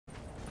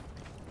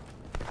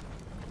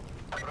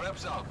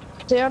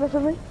Stay on it for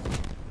me.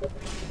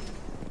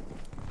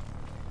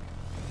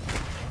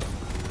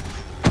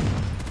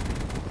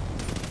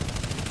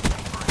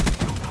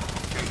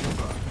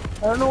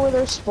 I don't know where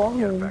they're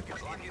spawning.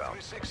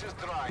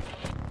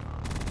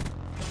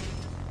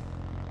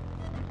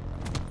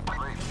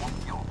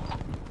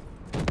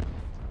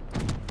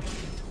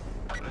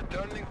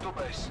 Returning to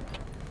base.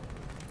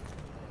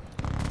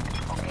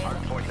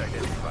 Hardpoint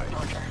identified.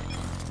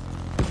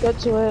 Get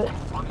to it.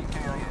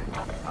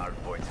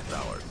 Hardpoint is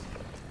ours.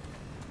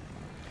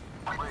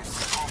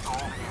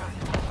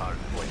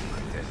 Hardpoint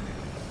contested.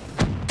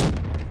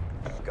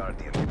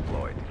 Guardian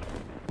deployed.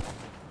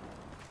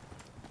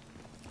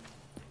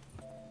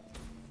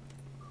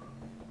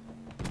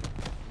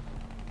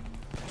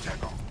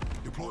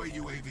 Deploy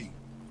UAV.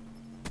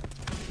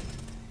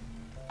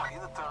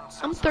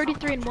 I'm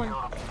 33 and 1.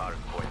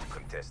 Hardpoint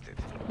contested.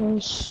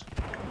 Nice.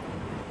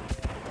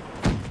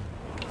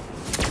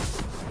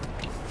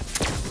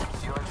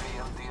 UAV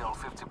MDL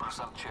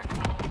 50% check.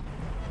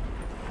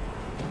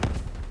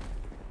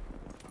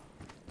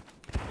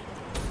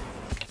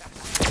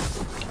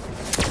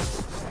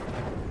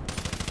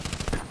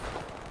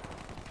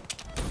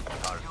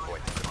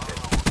 Hardpoint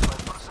contested.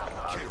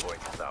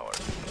 Hardpoint is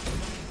ours.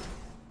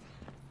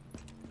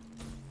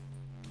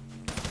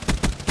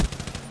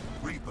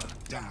 Reaper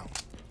down.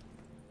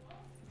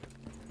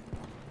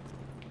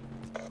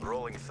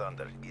 Rolling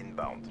Thunder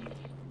inbound.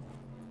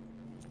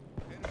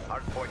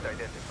 Hardpoint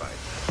identified.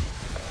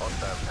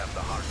 Hostiles have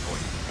the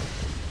hardpoint.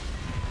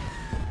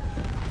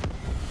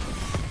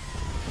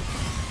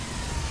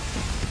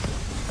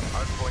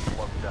 Hardpoint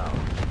locked down.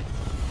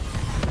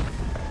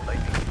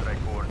 Lightning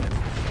strike coordinates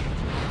received.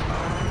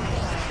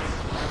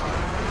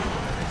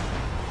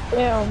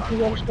 Damn, he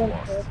got Hardpoint stuck.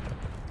 lost.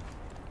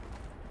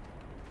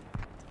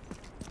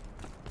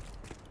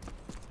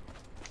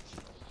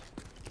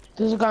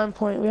 There's a guy on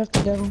point. We have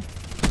to get him.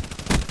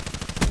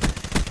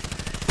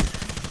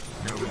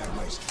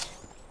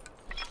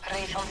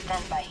 Race on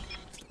standby.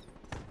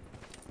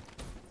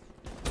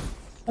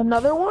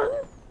 Another one?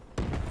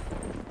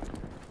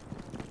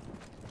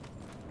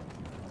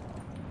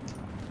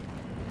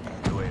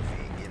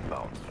 UAV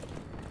inbound.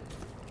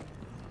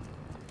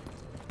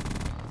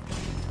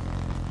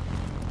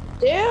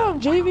 Damn,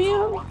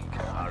 JVM.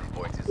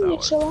 Hardpoint is You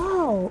ours. chill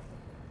out.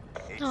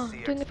 Oh,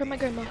 doing it for my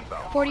grandma.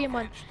 40 and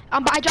 1.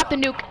 I dropped a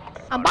nuke.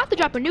 I'm about to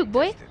drop a nuke,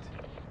 boy.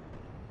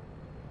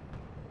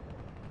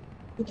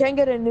 You can't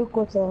get a nuke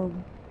with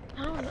them.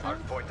 I don't know.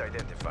 Hardpoint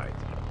identified.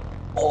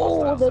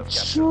 Oh, the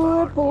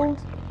triple.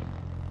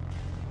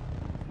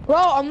 Bro,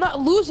 I'm not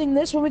losing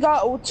this when we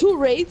got 2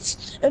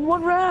 wraiths and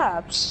 1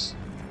 wraps.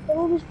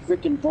 What was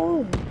freaking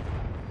point?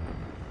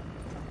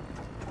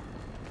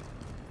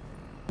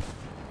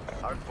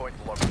 Hardpoint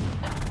locked.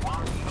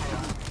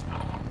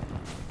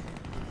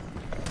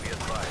 Be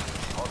advised.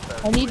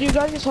 Hostiles I need you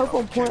guys to help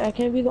on point. I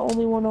can't be the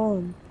only one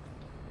on.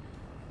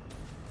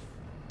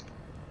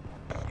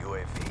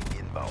 UAV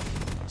inbound.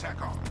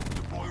 TACOM.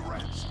 Deploy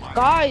rats.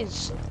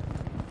 Guys!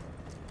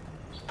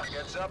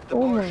 Gets up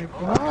Oh my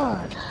deploy.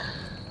 god.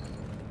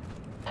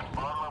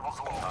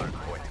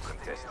 Hardpoint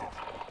contested.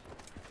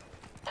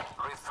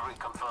 Race 3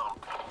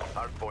 confirmed.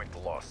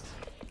 Hardpoint lost.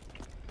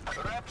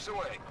 Reps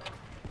away.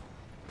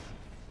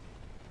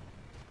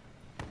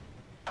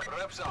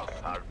 Reps out.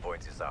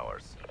 Hardpoint is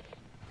ours.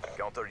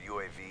 Counter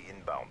UAV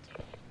inbound.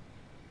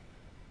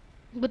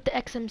 With the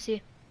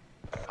XMC.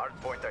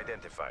 Hardpoint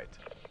identified.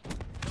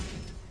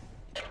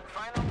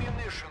 Final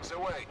munitions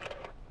away.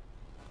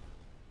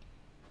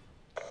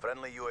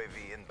 Friendly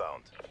UAV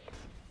inbound.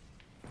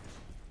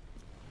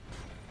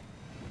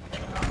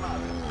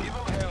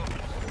 Evil hell.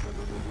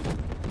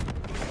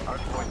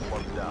 Hardpoint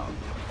locked down.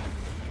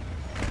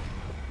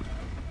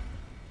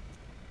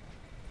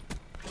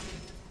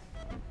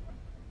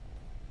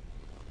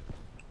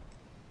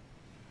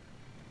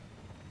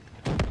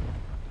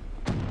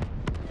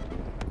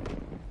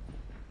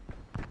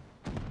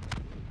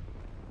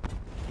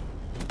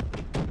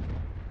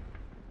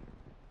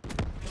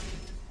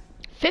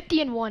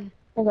 Fifty and 1.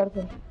 I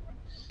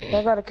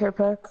got a care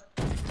pack.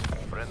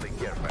 Friendly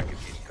care package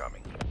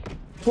incoming.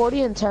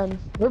 40 and 10.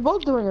 We're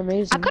both doing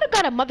amazing. I could have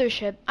got a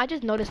mothership. I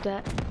just noticed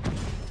that.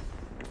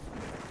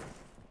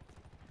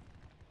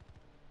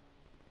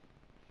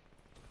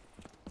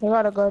 I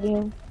got a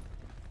guardian.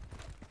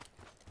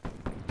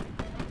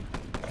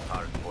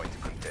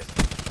 Hardpoint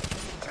contested.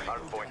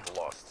 Hardpoint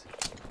lost.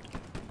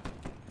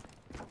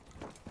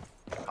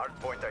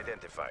 Hardpoint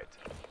identified.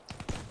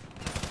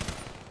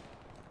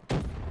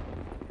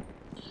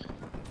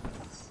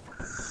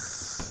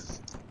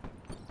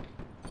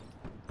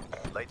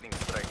 Lightning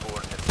strike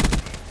coordinates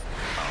received.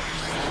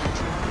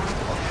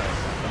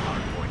 Hostiles on the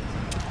hardpoint.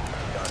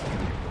 Guardian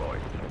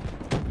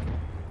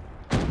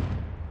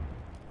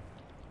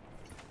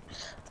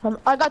deployed.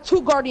 I got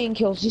 2 guardian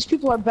kills. These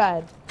people are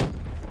bad.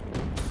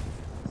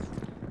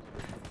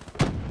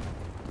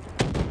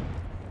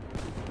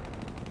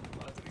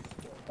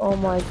 Oh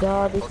my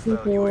god, these Hostile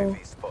people.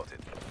 UAV spotted.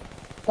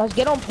 Guys,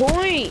 get on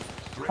point.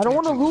 I don't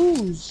want to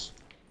lose.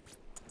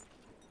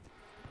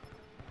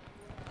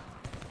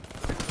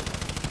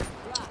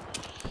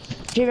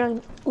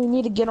 Javion, we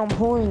need to get on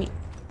point.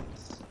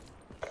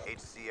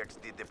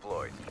 HCXD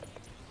deployed.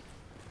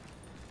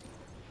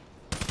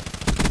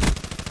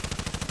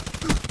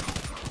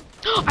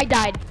 I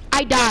died.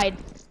 I died.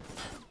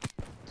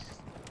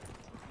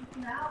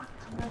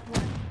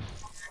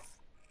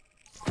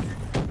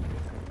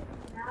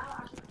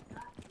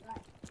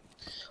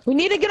 We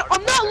need to get.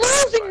 I'm not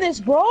losing this,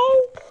 bro.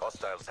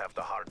 Hostiles have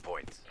the hard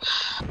points.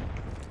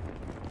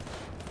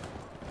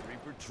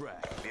 Reaper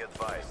track. Be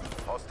advised,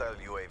 hostile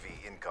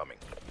UAV incoming.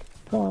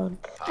 God.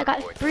 I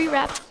got 3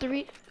 wraps,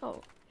 3.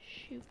 Oh,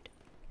 shoot.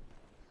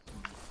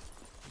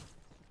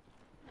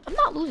 I'm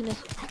not losing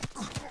this.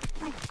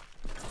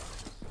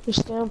 Your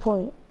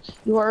standpoint.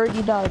 You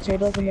already died, so it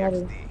doesn't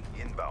matter.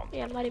 HCXD inbound.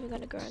 Yeah, I'm not even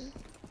gonna grind.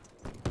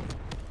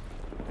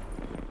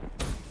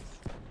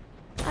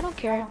 I don't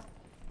care.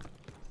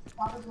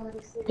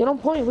 Get on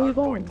point. Where you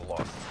going? Point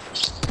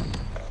lost.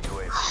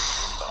 UAV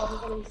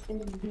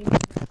inbound.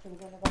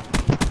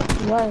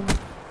 Why?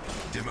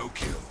 Demo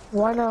kill.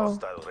 Why now?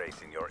 Hostile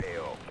race in your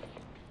AO.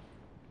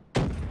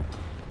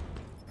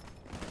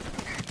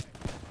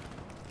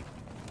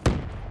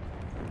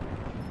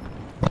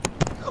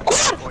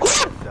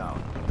 Point down.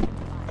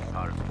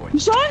 Hard point. You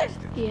saw it?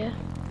 Yeah.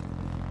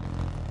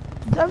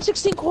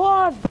 M16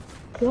 quad.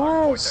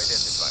 Point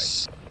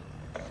Yes.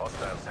 identified.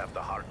 Hostiles have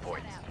the hard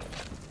points.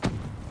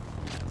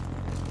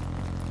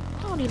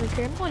 I don't even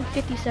care. I'm going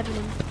 57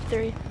 and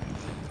 3.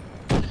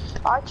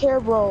 I care,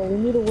 bro. We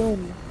need to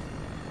win.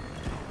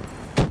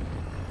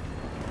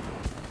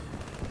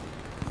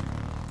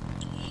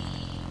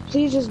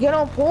 Please just get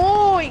on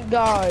point,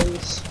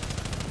 guys.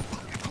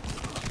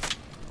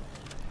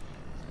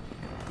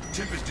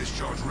 Tempest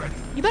discharge ready.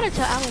 You better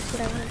tell Alex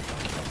what I want.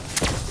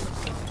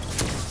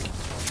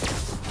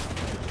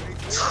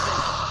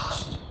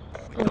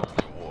 We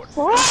got rewards.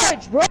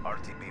 Right, bro.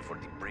 RTB for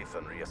debrief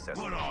and What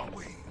reassessment. are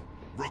we?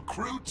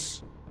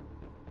 Recruits?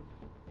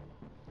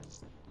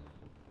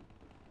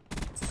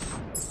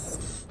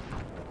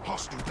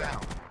 Hostile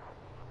down.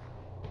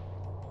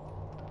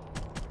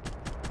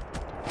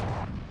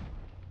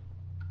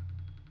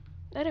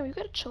 Adam, you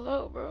gotta chill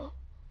out, bro.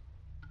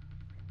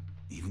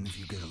 Even if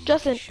you get a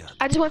Justin, lucky shot,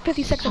 I just went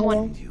 56 and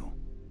 1. you.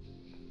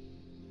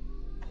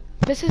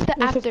 This is the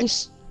You're after.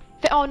 50,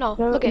 Oh no,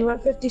 no, look you it.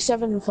 went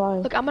 57 and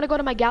 5. Look, I'm gonna go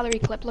to my gallery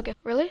clip. Look it.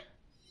 Really?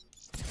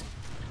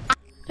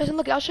 Justin,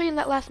 look, I'll show you in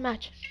that last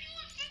match.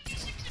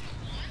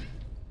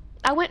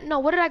 I went, no,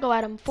 what did I go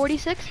at him?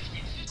 46?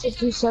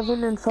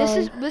 57 and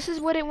 5. This is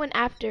what it went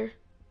after.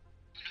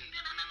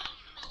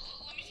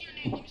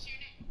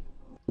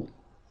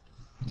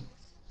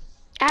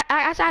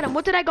 Ask Adam,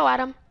 what did I go at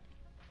him?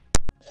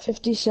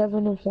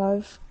 57 and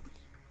 5.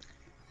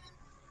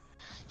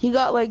 He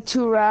got like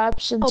 2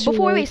 wraps and Oh, 2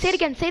 before, wait, rates. say it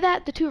again. Say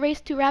that, the 2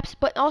 race, 2 wraps,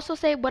 but also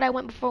say what I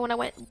went before when I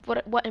went,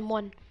 what and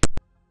 1.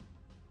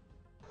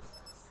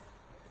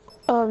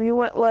 You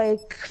went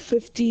like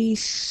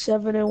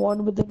 57 and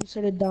 1, but then you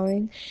started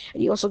dying.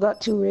 And you also got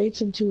 2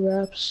 rates and 2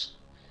 wraps.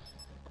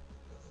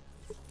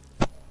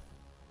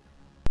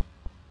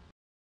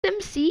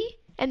 MC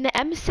and the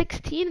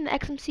M16 and the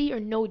XMC are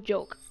no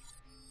joke.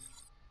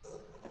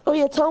 Oh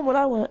yeah, tell him what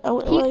I went. I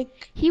went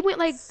He went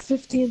like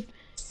 50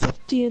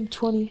 and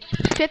 20.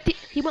 50.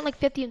 He went like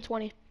 50 and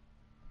 20.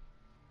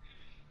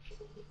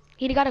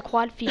 He got a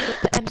quad feed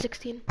with the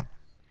M16.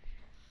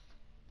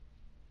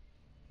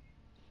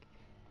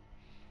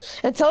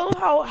 And tell him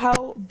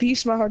how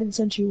beast my hardened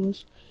sentry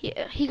was.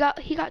 Yeah, he got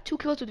 2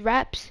 kills with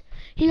wraps.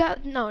 He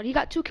got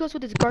 2 kills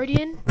with his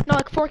guardian. No,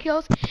 like 4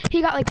 kills.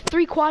 He got like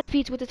 3 quad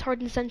feeds with his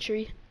hardened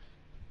sentry.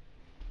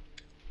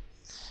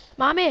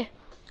 Mommy,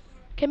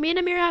 can me and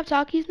Amir have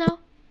talkies now?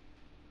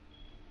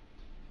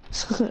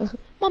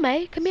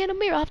 Mommy, can me and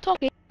Amir have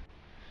talkies?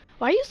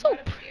 Why are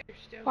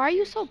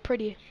you so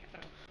pretty?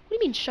 What do you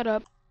mean shut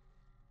up?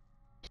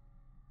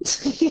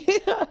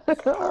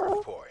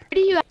 Hard point. Where do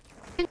you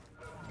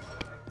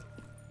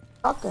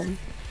Fucking. Alright,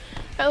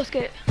 let's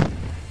get it.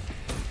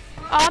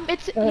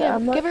 It's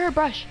I'm not- give her her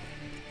brush.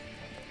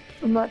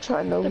 I'm not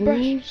trying to The brush.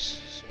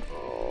 lose.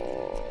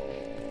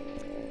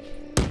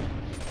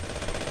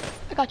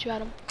 I got you,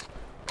 Adam.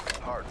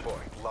 Hard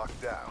point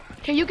locked down.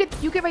 Here, you get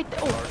right there.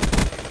 Oh,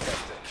 RTB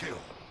tested. Kill.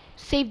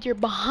 saved your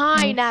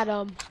behind,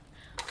 Adam.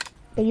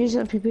 Are you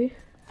using PP?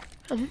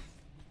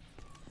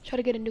 Try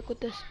to get a nuke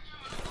with this.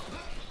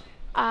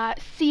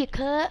 See ya,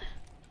 cut.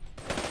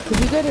 Did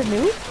you get a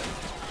nuke?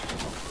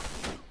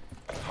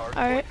 Hard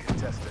Alright. point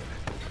contested.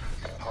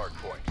 Hard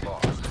point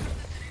lost.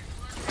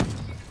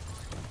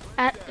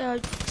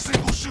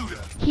 Single shooter.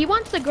 He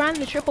wants to grind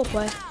the triple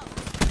play.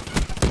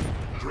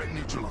 Threat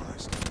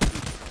neutralized.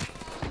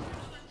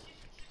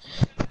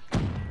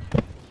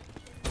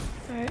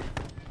 Alright.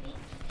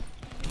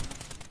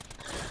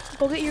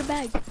 Go get your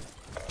bag.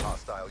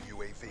 Hostile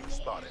UAV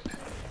spotted.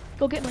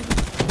 Go get mine.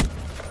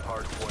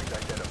 Hard point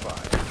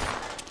identified.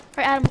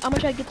 Alright, Adam, I'm gonna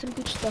try to get some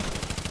gooch stuff.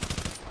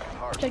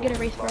 Hard Try to get a point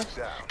race for us. locked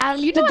down.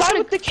 Adam, you The know guy how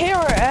with the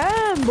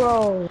KRM,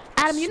 bro.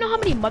 Adam, you know how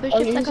many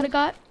motherships I could've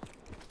got?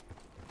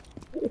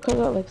 I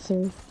got like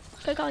 3.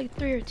 I got like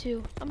 3 or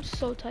 2. I'm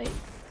so tight.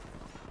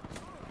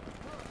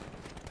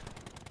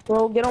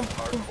 Bro, get on.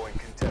 Hardpoint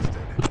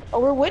contested. Oh,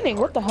 we're winning.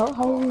 What the hell?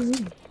 How are we winning?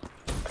 Be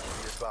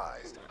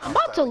advised. I'm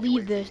about to Hostile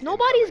leave UAV this.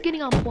 Nobody's incoming.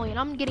 getting on point.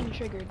 I'm getting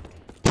triggered.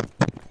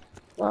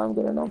 No, I'm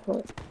getting on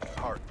point.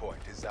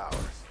 Hardpoint is ours.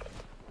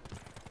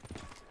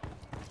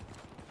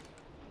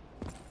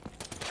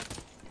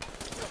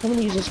 I'm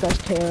gonna use this guy's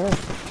KR.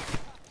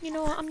 You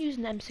know what? I'm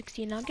using the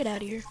M16 now. Get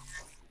out of here.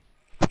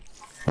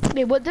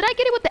 Wait, what? Did I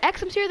get it with the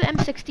XMC or the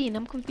M16?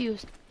 I'm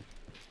confused.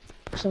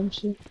 Some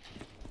shit.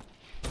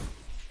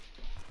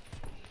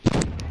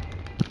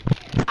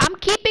 I'm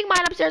keeping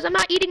mine upstairs. I'm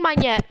not eating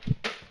mine yet.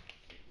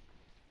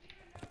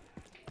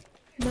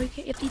 No, you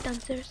can't. You have to eat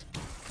downstairs.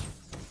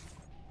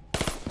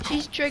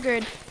 She's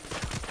triggered.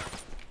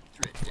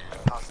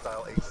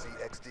 Hostile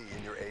HCXD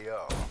in your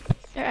AO.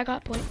 There, I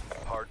got point.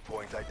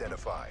 Hardpoint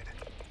identified.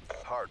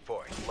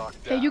 Hardpoint locked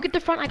Here, down. you get the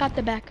front. I got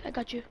the back. I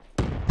got you.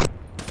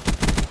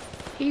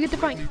 Here, you get the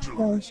front.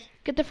 Neutralized.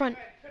 Get the front.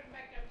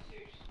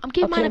 I'm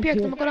keeping mine Okay, up here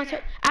because I'm good. gonna go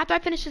downstairs after I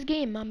finish this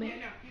game, mommy.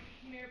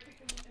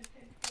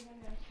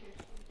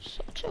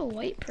 Such a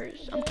white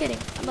purse. I'm kidding.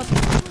 I love you.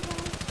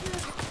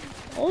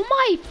 Oh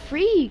my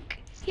freak!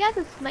 He has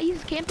a snipe.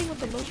 He's camping with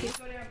the Nuke.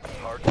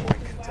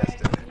 Hardpoint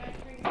contested.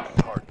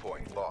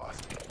 Hardpoint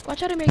lost.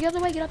 Watch out, Amir. Get out of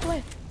the way. Get out the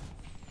way.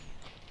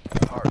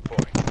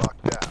 Hardpoint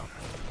locked down.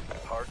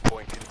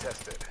 Hardpoint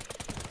contested.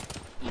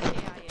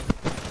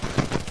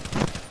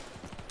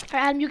 Alright,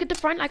 Adam, you get the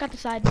front. I got the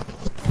side.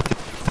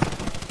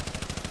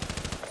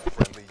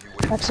 Friendly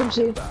UAV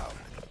XMC. inbound.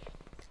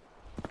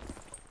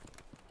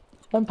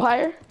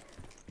 Empire?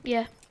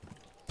 Yeah.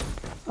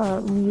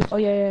 Oh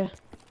yeah.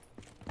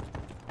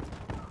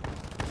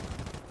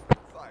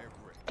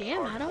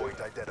 Damn, Adam.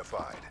 Hardpoint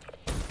identified.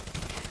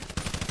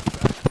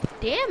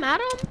 Damn,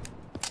 Adam.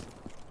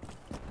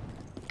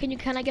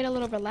 Can I get a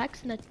little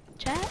relax in the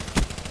chat?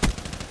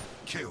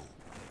 Kill.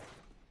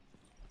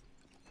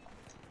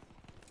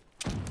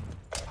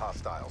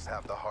 Hostiles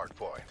have the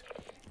hardpoint.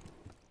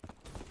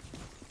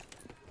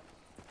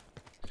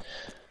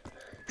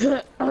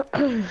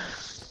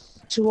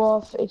 Two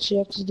off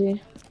HCXD.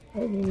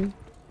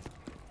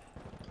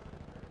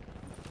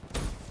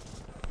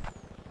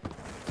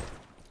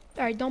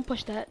 Alright, don't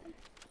push that.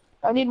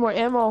 I need more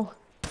ammo.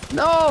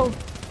 No!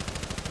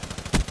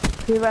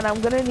 Steven,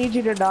 I'm gonna need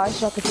you to die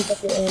so I can pick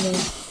up your ammo.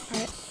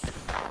 Alright.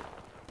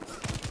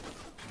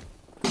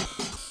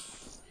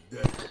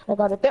 I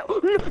got it there.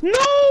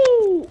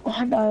 No!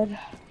 I died.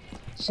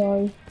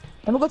 Sorry.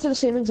 I'm gonna go to the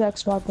same exact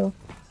spot though.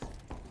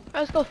 Alright,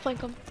 let's go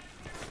flank him.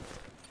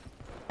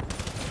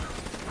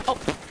 Oh.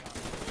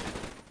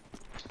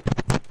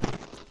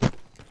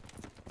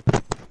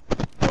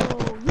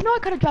 Oh, you know I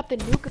could have dropped the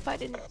nuke if I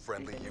didn't.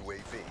 Friendly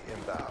UAV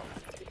inbound.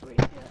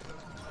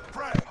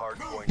 Frag.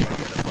 Hardpoint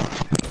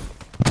identified.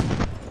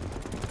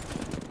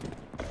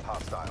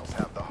 Hostiles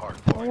have the I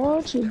hardpoint.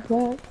 want you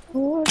back. I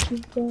want you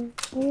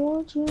back. I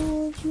want you,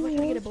 want you, Wish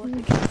we get a want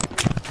you. ballistic.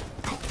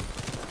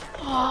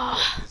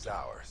 Oh, Is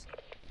ours.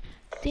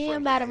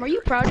 damn, Adam, are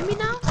you proud of me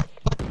now?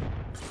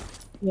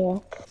 Yeah.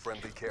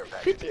 Friendly care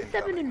package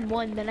 57 incoming. and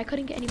 1, then I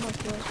couldn't get any more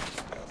kills.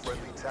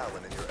 Friendly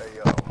Talon in your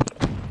AO.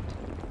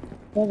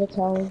 I have a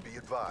talent. Be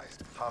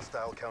advised,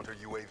 hostile counter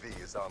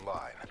UAV is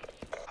online.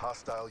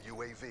 Hostile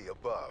UAV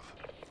above.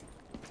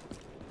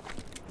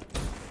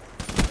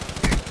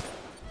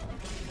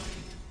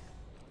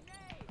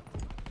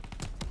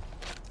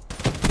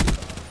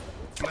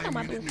 Flame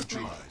my unit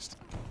ballistic knife. neutralized.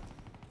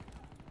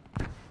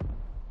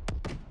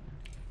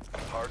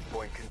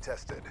 Hardpoint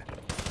contested.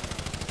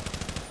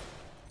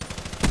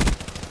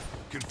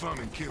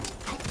 Confirming kill.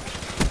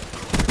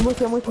 I'm with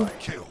you, I'm with you.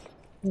 Kill.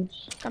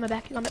 Got my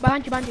back.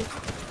 Behind you.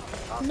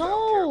 Hostile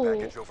No. care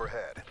package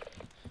overhead.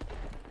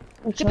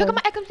 I'm Pick up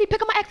my XMC.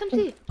 Pick up my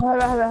XMC.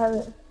 I have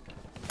it.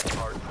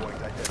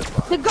 Hardpoint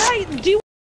identified. The guy, do you